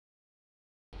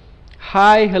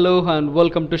Hi, hello and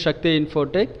welcome to SAKTHI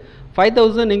INFOTECH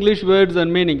 5000 English words and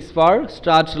meanings for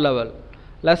start level.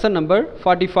 Lesson number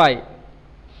 45.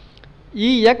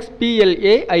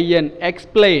 EXPLAIN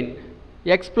explain.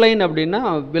 Explain அப்படினா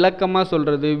விளக்கமா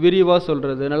சொல்றது, விரிவா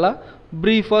சொல்றது, நல்லா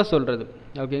பிரீஃபா சொல்றது.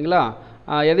 ஓகேங்களா?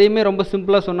 எதையுமே ரொம்ப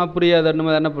சிம்பிளா சொன்னா புரியாதுன்னு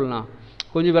நம்ம என்ன பண்ணலாம்?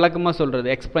 கொஞ்சம் விளக்கமா சொல்றது,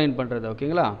 எக்ஸ்பிளைன் பண்றது.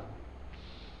 ஓகேங்களா?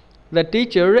 The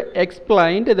teacher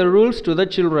explained the rules to the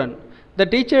children. The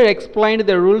teacher explained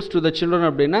the rules to the children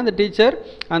அப்படினா அந்த டீச்சர்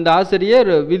அந்த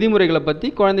ஆசிரியர் விதிமுறைகளை பத்தி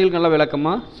குழந்தைகளுக்கு நல்லா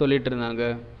விளக்கமா சொல்லிட்டு இருந்தாங்க.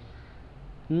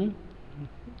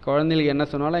 குழந்தைகளுக்கு என்ன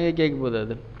சொன்னாலும் அங்கே கேட்க போகுது,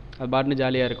 அது பாட்டுன்னு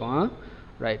ஜாலியாக இருக்கும்.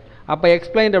 ரைட். அப்போ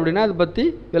எக்ஸ்பிளைன்ட் அப்படின்னா அதை பற்றி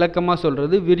விளக்கமாக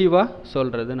சொல்கிறது, விரிவாக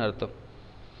சொல்கிறதுன்னு அர்த்தம்.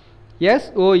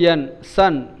 SON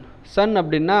Sun. சன்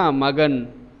அப்படின்னா மகன்,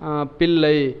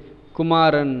 பிள்ளை,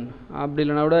 குமாரன். அப்படி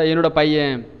இல்லைனா கூட என்னோட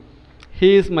பையன். He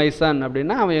is my son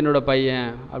அப்படின்னா அவன் என்னோட பையன்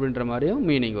அப்படின்ற மாதிரியும்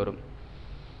மீனிங் வரும்.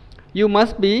 You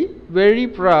must be very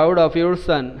proud of your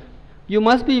son. You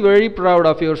must be very proud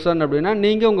of your son அப்படின்னா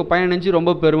நீங்கள் உங்கள் பையனை நினச்சி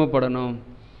ரொம்ப பெருமைப்படணும்.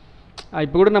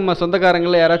 இப்போ கூட நம்ம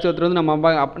சொந்தக்காரங்களில் யாராச்சும் ஒருத்தர் வந்து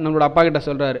நம்மளோட அப்பா கிட்ட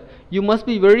சொல்கிறாரு, you must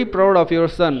be very proud of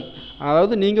your son.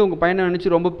 அதாவது நீங்கள் உங்கள் பையனை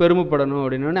நினச்சி ரொம்ப பெருமைப்படணும்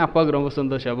அப்படின்னோடனே அப்பாவுக்கு ரொம்ப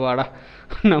சந்தோஷம். வாடா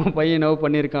நம்ம பையன் என்னவோ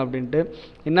பண்ணியிருக்கான் அப்படின்ட்டு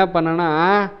என்ன பண்ணனா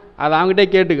அதை அவங்ககிட்டே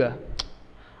கேட்டுக்க.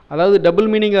 அதாவது டபுள்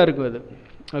மீனிங்காக இருக்கும் அது.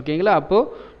 ஓகேங்களா? அப்போது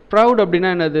ப்ரௌட் அப்படின்னா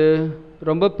என்னது?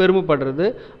 ரொம்ப பெருமைப்படுறது.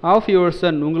 ஆஃப் யுவர்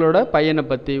சன் உங்களோட பையனை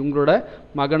பற்றி, உங்களோட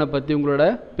மகனை பற்றி, உங்களோட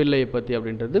பிள்ளையை பற்றி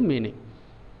அப்படின்றது மீனிங்.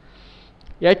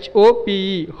 HOPE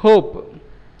hope.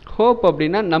 ஹோப்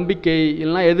அப்படின்னா நம்பிக்கை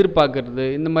இல்லைனா எதிர்பார்க்கறது,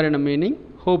 இந்த மாதிரியான மீனிங்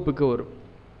ஹோப்புக்கு வரும்.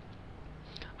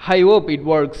 ஐ ஹோப் இட்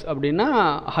ஒர்க்ஸ் அப்படின்னா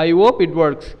ஐ ஹோப் இட்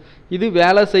ஒர்க்ஸ், இது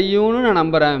வேலை செய்யும்னு நான்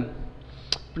நம்புகிறேன்.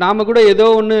 நாம் கூட ஏதோ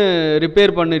ஒன்று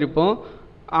ரிப்பேர் பண்ணியிருப்போம்,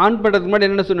 ஆன் பண்ணுறதுக்கு முன்னாடி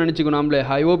என்ன சொல்லி நினச்சிக்கணும் நம்மளே,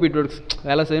 ஐ ஹோப் இட் ஒர்க்ஸ்,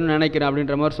 வேலை செய்யணும்னு நினைக்கிறேன்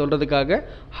அப்படின்ற மாதிரி சொல்கிறதுக்காக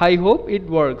ஐ ஹோப் இட்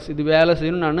ஒர்க்ஸ், இது வேலை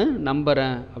செய்யணும்னு நான்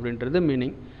நம்புகிறேன் அப்படின்றது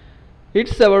meaning.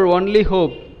 It's our only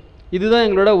hope, இதுதான்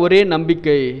எங்களோட ஒரே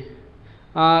நம்பிக்கை.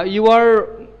 யூ ஆர்,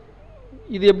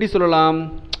 இது எப்படி சொல்லலாம்?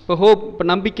 இப்போ ஹோப், இப்போ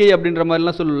நம்பிக்கை அப்படின்ற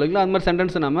மாதிரிலாம் சொல்லலாம் இல்லைங்களா, அந்த மாதிரி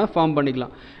சென்டென்ஸை நம்ம ஃபார்ம்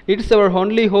பண்ணிக்கலாம். இட்ஸ் அவர்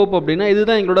ஒன்லி ஹோப் அப்படின்னா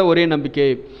இதுதான் எங்களோட ஒரே நம்பிக்கை.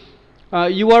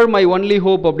 You are my only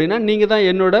hope அப்படின்னா நீங்கள் தான்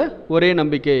என்னோட ஒரே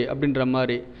நம்பிக்கை அப்படின்ற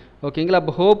மாதிரி. ஓகேங்களா?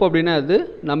 அப்போ ஹோப் அப்படின்னா அது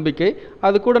நம்பிக்கை.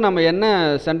 அது கூட நம்ம என்ன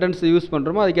சென்டென்ஸ் யூஸ்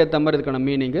பண்ணுறோமோ அதுக்கேற்ற மாதிரி இதுக்கான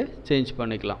மீனிங்கை சேஞ்ச்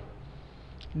பண்ணிக்கலாம்.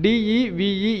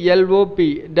 DEVELOP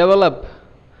develop.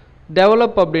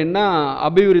 டெவலப் அப்படின்னா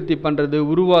அபிவிருத்தி பண்ணுறது,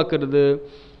 உருவாக்குறது,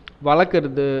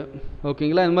 வளர்க்குறது.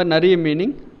 ஓகேங்களா? இந்த மாதிரி நிறைய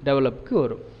மீனிங் டெவலப்புக்கு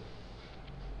வரும்.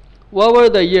 Over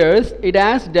the years it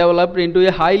has developed into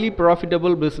a highly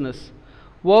profitable business.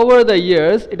 Over the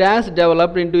years it has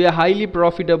developed into a highly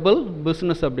profitable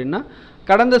business அப்படின்னா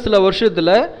கடந்த சில வருஷத்தில்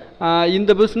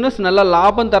இந்த பிஸ்னஸ் நல்லா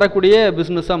லாபம் தரக்கூடிய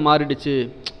பிஸ்னஸாக மாறிடுச்சு,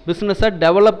 பிஸ்னஸாக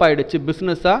டெவலப் ஆகிடுச்சு,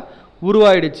 பிஸ்னஸாக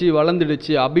உருவாயிடுச்சு,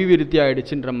 வளர்ந்துடுச்சு, அபிவிருத்தி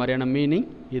ஆகிடுச்சுன்ற மாதிரியான மீனிங்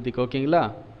இதுக்கு. ஓகேங்களா?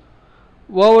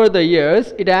 Over the years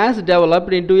it has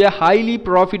developed into a highly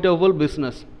profitable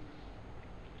business.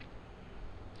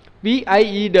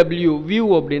 VIEW view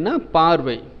அப்படின்னா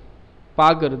பார்வை,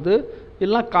 பார்க்கறது,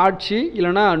 இல்லைனா காட்சி,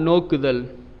 இல்லைனா நோக்குதல்.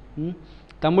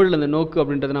 தமிழில் இந்த நோக்கு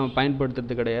அப்படின்றத நம்ம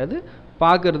பயன்படுத்துறது கிடையாது,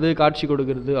 பார்க்கறது, காட்சி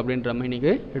கொடுக்கறது அப்படின்ற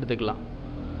மீனிங்கை எடுத்துக்கலாம்.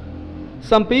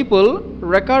 Some people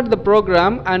record the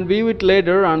program and view it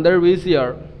later on their VCR.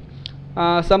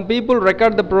 Some people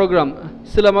record the program.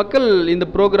 சில மக்கள் இந்த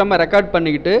ப்ரோக்ராமை ரெக்கார்ட்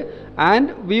பண்ணிக்கிட்டு and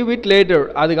view it later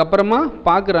அதுக்கப்புறமா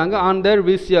பார்க்குறாங்க on their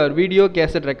VCR, video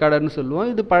cassette ரெக்கார்டர்னு சொல்லுவோம்.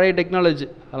 இது பழைய டெக்னாலஜி,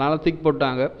 அதனால் தூக்கி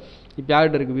போட்டாங்க. இப்போ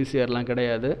யார்கிட்ட இருக்குது VCRலாம்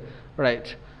கிடையாது. ரைட்.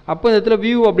 அப்போ இந்த இடத்துல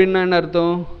வியூ அப்படின்னா என்ன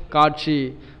அர்த்தம்? காட்சி.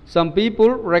 Some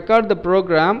people record the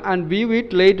program and view it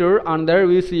later on their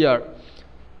VCR.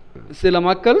 சில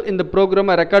மக்கள் இந்த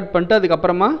ப்ரோக்ராமை ரெக்கார்ட் பண்ணிட்டு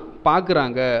அதுக்கப்புறமா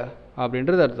பார்க்குறாங்க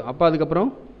அப்படின்றது அர்த்தம். அப்போ அதுக்கப்புறம்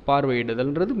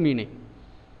பார்வையிடுதல்ன்றது மீனிங்.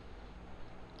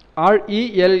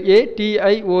 RELATIONSHIP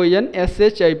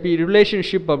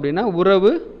ரிலேஷன்ஷிப் அப்படின்னா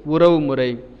உறவு, உறவு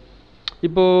முறை.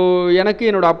 இப்போது எனக்கு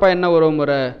என்னோடய அப்பா என்ன உறவு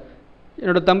முறை,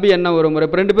 என்னோடய தம்பி என்ன உறவு முறை,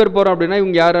 இப்போ 2 பேர் போகிறோம் அப்படின்னா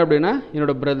இவங்க யார் அப்படின்னா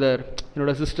என்னோடய பிரதர்,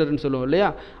 என்னோடய சிஸ்டர்னு சொல்லுவோம் இல்லையா,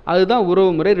 அதுதான் உறவு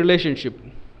முறை, relationship.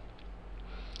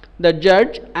 The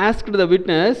judge asked the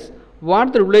witness what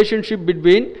the relationship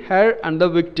between her and the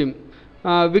victim.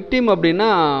 Victim அப்படின்னா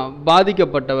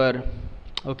பாதிக்கப்பட்டவர்.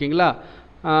 ஓகேங்களா?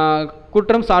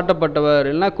 குற்றம் சாட்டப்பட்டவர்,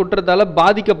 இல்லைனா குற்றத்தால்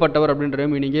பாதிக்கப்பட்டவர் அப்படின்ற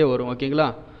மீனிங்கே வரும். ஓகேங்களா?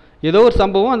 ஏதோ ஒரு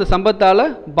சம்பவம், அந்த சம்பவத்தால்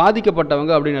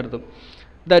பாதிக்கப்பட்டவங்க அப்படின்னு அர்த்தம்.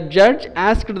 The judge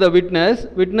asked the witness,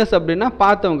 witness அப்படின்னா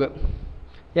பார்த்தவங்க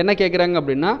என்ன கேட்குறாங்க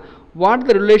அப்படின்னா what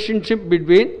the relationship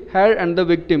between her and the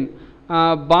victim,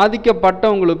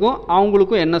 பாதிக்கப்பட்டவங்களுக்கும்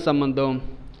அவங்களுக்கும் என்ன சம்மந்தம்,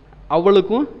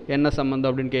 அவளுக்கும் என்ன சம்மந்தம்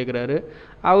அப்படின்னு கேட்குறாரு.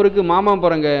 அவருக்கு மாமா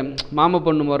போகிறங்க, மாமா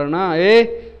பொண்ணு போகிறேன்னா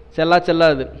செல்லா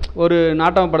செல்லாது. ஒரு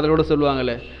நாட்டம படத்தில் கூட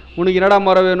சொல்லுவாங்களே, உனக்கு என்னடா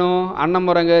முறை வேணும், அண்ணன்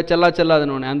முறைங்க, செல்லா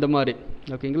செல்லாதுன்னு, அந்த மாதிரி.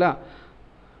 ஓகேங்களா?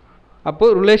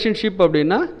 அப்போது ரிலேஷன்ஷிப்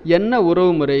அப்படின்னா என்ன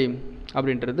உறவு முறை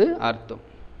அப்படின்றது அர்த்தம்.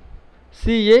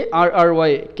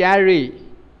 CARRY carry.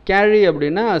 கேரி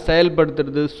அப்படின்னா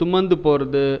செயல்படுத்துறது, சுமந்து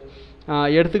போகிறது,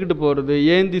 எடுத்துக்கிட்டு போகிறது,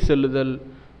 ஏந்தி செல்லுதல்.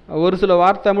 ஒரு சில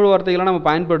தமிழ் வார்த்தைகள்லாம் நம்ம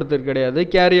பயன்படுத்துறது கிடையாது.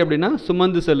 கேரி அப்படின்னா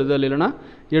சுமந்து செல்லுதல், இல்லைனா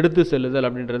எடுத்து செல்லுதல்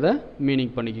அப்படின்றத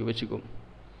மீனிங் பண்ணி வச்சுக்கும்.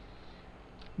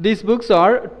 These books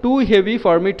are too heavy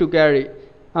for me to carry.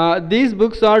 These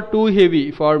books are too heavy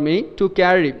for me to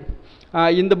carry.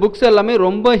 இந்த புக்ஸ் எல்லாமே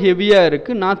ரொம்ப ஹெவியாக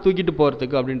இருக்குது, நான் தூக்கிட்டு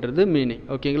போகிறதுக்கு அப்படின்றது மீனிங்.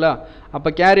 ஓகேங்களா? அப்போ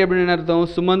கேரி அப்படின்னு அர்த்தம்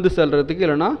சுமந்து செல்கிறதுக்கு,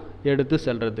 இல்லைனா எடுத்து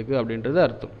செல்கிறதுக்கு அப்படின்றது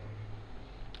அர்த்தம்.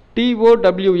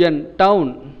 TOWN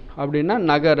டவுன் அப்படின்னா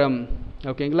நகரம்.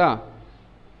 ஓகேங்களா?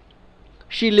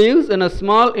 She lives in a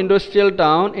small industrial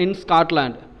town in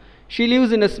Scotland. She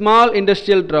lives in a small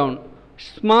industrial town.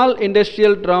 Small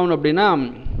industrial town அப்படின்னா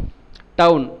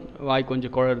டவுன், வாய்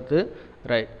கொஞ்சம் குழறுது.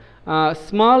 ரைட்.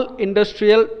 ஸ்மால்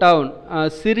இண்டஸ்ட்ரியல் டவுன்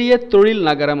சிறிய தொழில்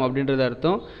நகரம் அப்படின்றது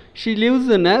அர்த்தம். She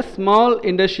lives in a small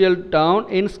industrial down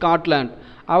in Scotland.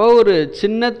 அவள் ஒரு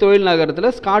சின்ன தொழில்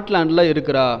நகரத்தில் ஸ்காட்லாண்டில்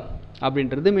இருக்கிறா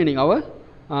அப்படின்றது மீனிங். அவள்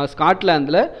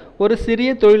ஸ்காட்லாந்தில் ஒரு சிறிய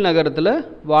தொழில் நகரத்தில்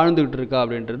வாழ்ந்துக்கிட்டு இருக்கா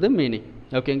அப்படின்றது மீனிங்.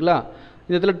 ஓகேங்களா?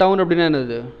 இந்த இடத்துல டவுன் அப்படின்னா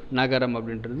என்னது, நகரம்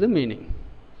அப்படின்றது மீனிங்.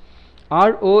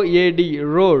 ROAD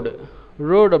road.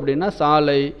 ரோடு அப்படின்னா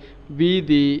சாலை,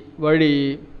 வீதி, வழி,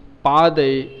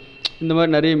 பாதை, இந்த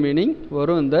மாதிரி நிறைய மீனிங்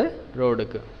வரும் இந்த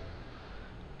ரோடுக்கு.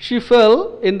 She fell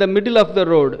in the middle of the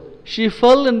road. She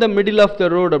fell in the middle of the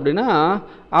road அப்படின்னா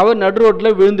அவள் நடு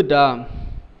ரோட்டில் விழுந்துட்டா.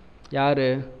 யார்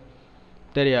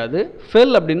தெரியாது.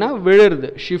 ஃபெல் அப்படின்னா விழுறது.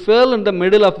 She fell in the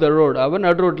middle of the road. அவள்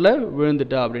நடு ரோட்டில்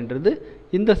விழுந்துட்டா அப்படின்றது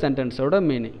இந்த சென்டென்ஸோட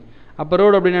மீனிங். அப்போ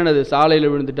ரோடு அப்படின்னா என்னது,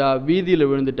 சாலையில் விழுந்துட்டா, வீதியில்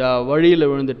விழுந்துட்டா, வழியில்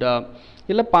விழுந்துட்டா,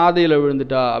 இல்லை பாதையில்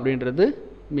விழுந்துட்டா அப்படின்றது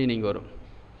மீனிங் வரும்.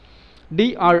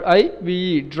 DRIVE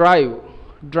drive.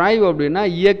 டிரைவ் அப்படின்னா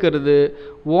இயக்கிறது,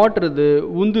 ஓட்டுறது,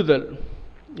 உந்துதல்.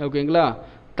 ஓகேங்களா?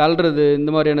 தள்ளுறது, இந்த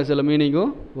மாதிரியான சில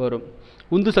மீனிங்கும் வரும்.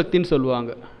 உந்து சக்தின்னு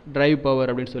சொல்லுவாங்க, டிரைவ்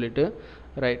பவர் அப்படின்னு சொல்லிட்டு.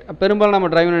 ரைட். பெரும்பாலும்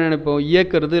நம்ம டிரைவ்னு நினைப்போம்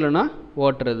இயக்கிறது, இல்லைனா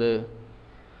ஓட்டுறது.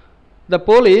 The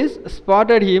police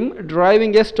spotted him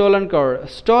driving a stolen car.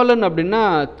 Stolen அப்படின்னா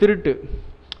திருட்டு.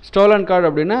 Stolen car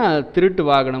அப்படின்னா திருட்டு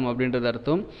வாகனம் அப்படின்றது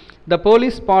அர்த்தம். The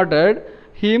police spotted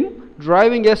him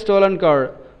driving a stolen car.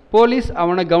 Police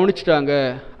அவனை கவனிச்சிட்டாங்க,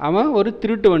 அவன் ஒரு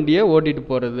திருட்டு வண்டியை ஓட்டிட்டு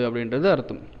போகிறது அப்படின்றது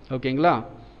அர்த்தம். ஓகேங்களா?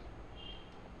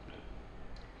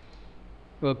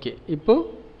 ஓகே, இப்போது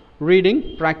ரீடிங்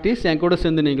ப்ராக்டிஸ் என் கூட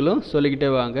சேர்ந்து நீங்களும் சொல்லிக்கிட்டே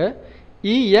வாங்க.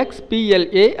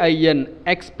 EXPLAIN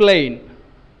explain.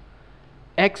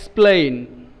 Explain.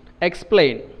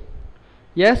 Explain.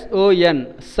 SON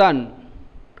sun.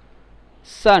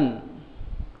 Sun.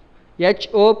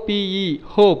 HOPE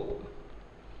hope.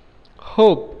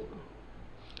 Hope.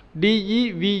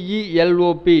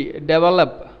 DEVELOP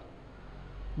develop.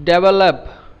 Develop.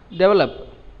 Develop.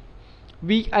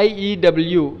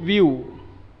 VIEW view.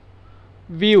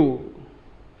 View.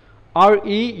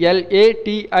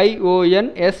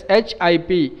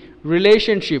 RELATIONSHIP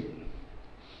relationship.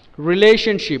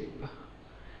 Relationship.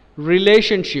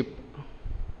 Relationship.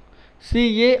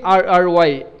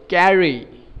 CARRY carry.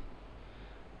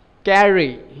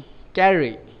 Carry.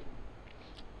 Carry.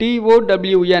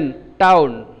 TOWN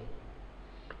town.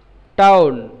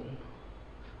 Town.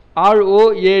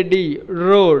 ROAD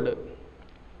road.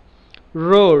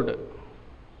 Road.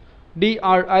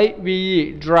 DRIVE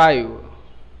drive.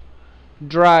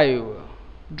 Drive.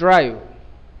 Drive.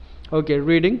 Okay,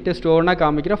 reading test ஒவ்வொன்றா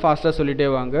காமிக்கிறேன், ஃபாஸ்ட்டாக சொல்லிகிட்டே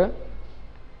வாங்க.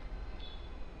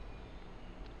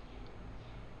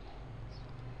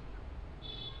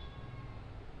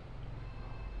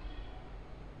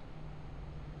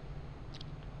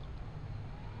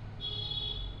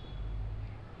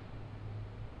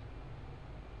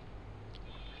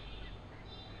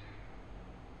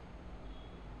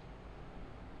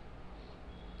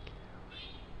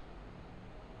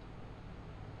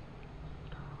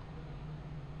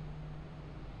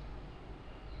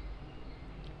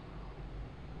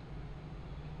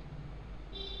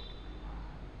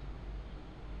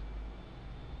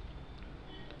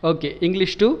 Okay,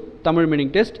 English to Tamil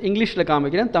meaning test. இங்கிலீஷில்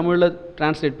காமிக்கிறேன், தமிழில்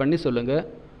translate பண்ணி சொல்லுங்கள்.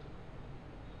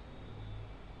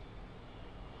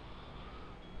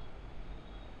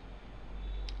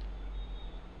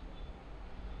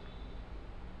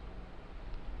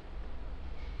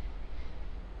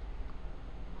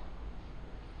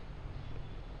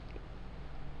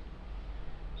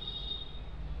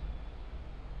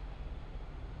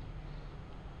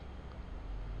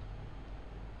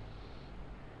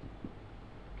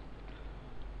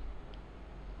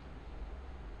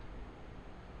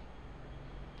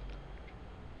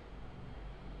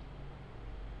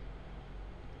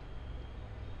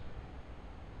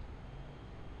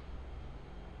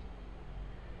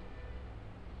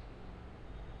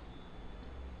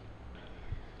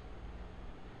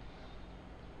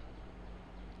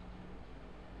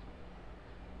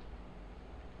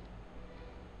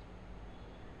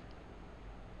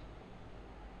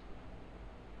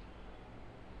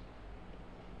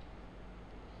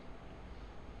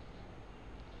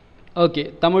 Okay,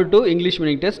 Tamil to English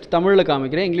meaning test. தமிழில்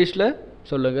காமிக்கிறேன், இங்கிலீஷில்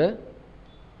சொல்லுங்கள்.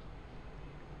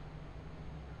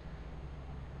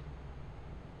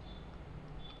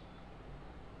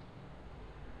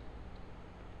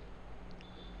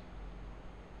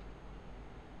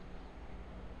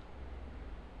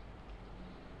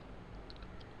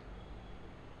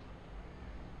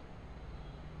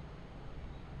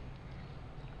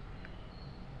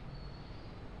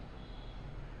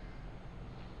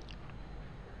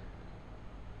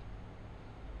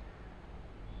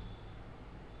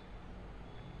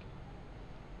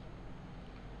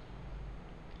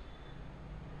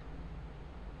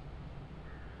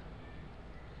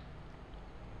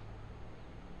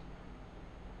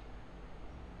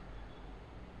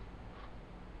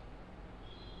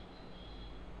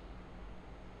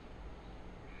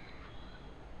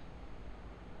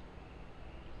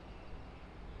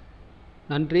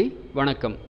 நன்றி,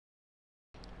 வணக்கம்.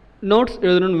 நோட்ஸ்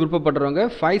எழுதணும்னு விருப்பப்படுறவங்க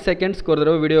 5 செகண்ட்ஸ்க்கு ஒரு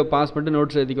தடவை வீடியோ பாஸ் பண்ணிட்டு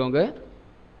நோட்ஸ் எழுதிக்கோங்க.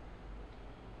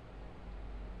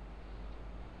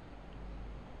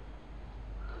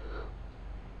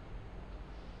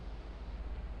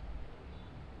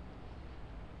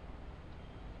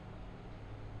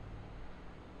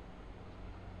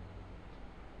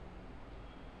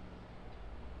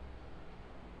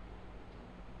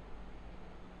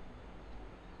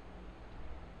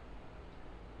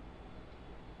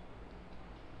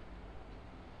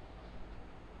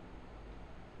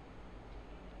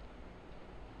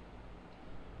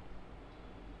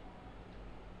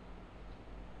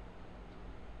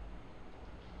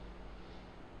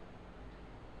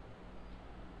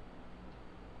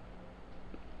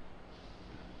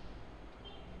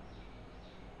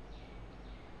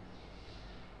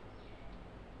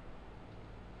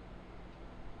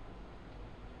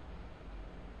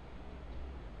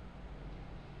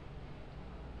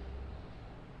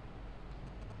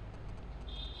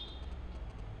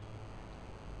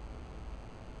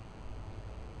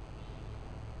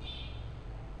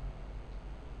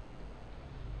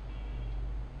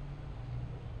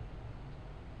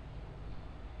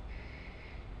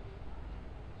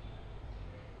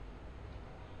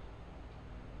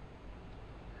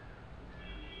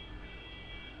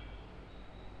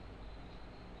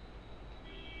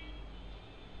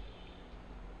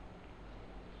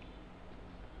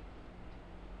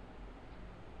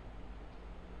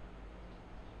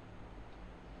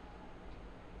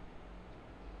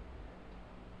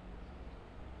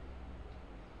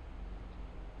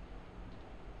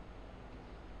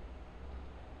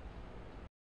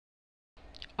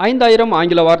 ஐந்தாயிரம்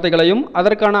ஆங்கில வார்த்தைகளையும்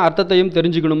அதற்கான அர்த்தத்தையும்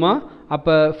தெரிஞ்சுக்கணுமா?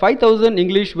 அப்போ 5000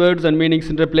 இங்கிலீஷ் வேர்ட்ஸ் அண்ட்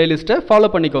மீனிங்ஸ்ன்ற பிளேலிஸ்ட்டை ஃபாலோ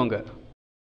பண்ணிக்கோங்க.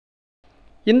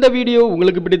 இந்த வீடியோ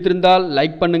உங்களுக்கு பிடித்திருந்தால்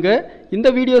லைக் பண்ணுங்கள். இந்த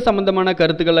வீடியோ சம்பந்தமான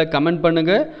கருத்துக்களை கமெண்ட்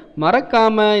பண்ணுங்கள்.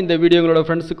 மறக்காமல் இந்த வீடியோ உங்களோட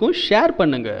ஃப்ரெண்ட்ஸுக்கும் ஷேர்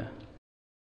பண்ணுங்கள்.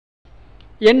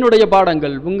 என்னுடைய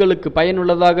பாடங்கள் உங்களுக்கு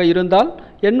பயனுள்ளதாக இருந்தால்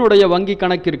என்னுடைய வங்கி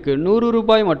கணக்கிற்கு 100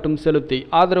 ரூபாய் மட்டும் செலுத்தி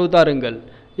ஆதரவு தாருங்கள்.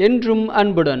 என்றும்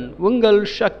அன்புடன் உங்கள்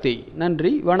சக்தி.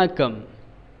 நன்றி, வணக்கம்.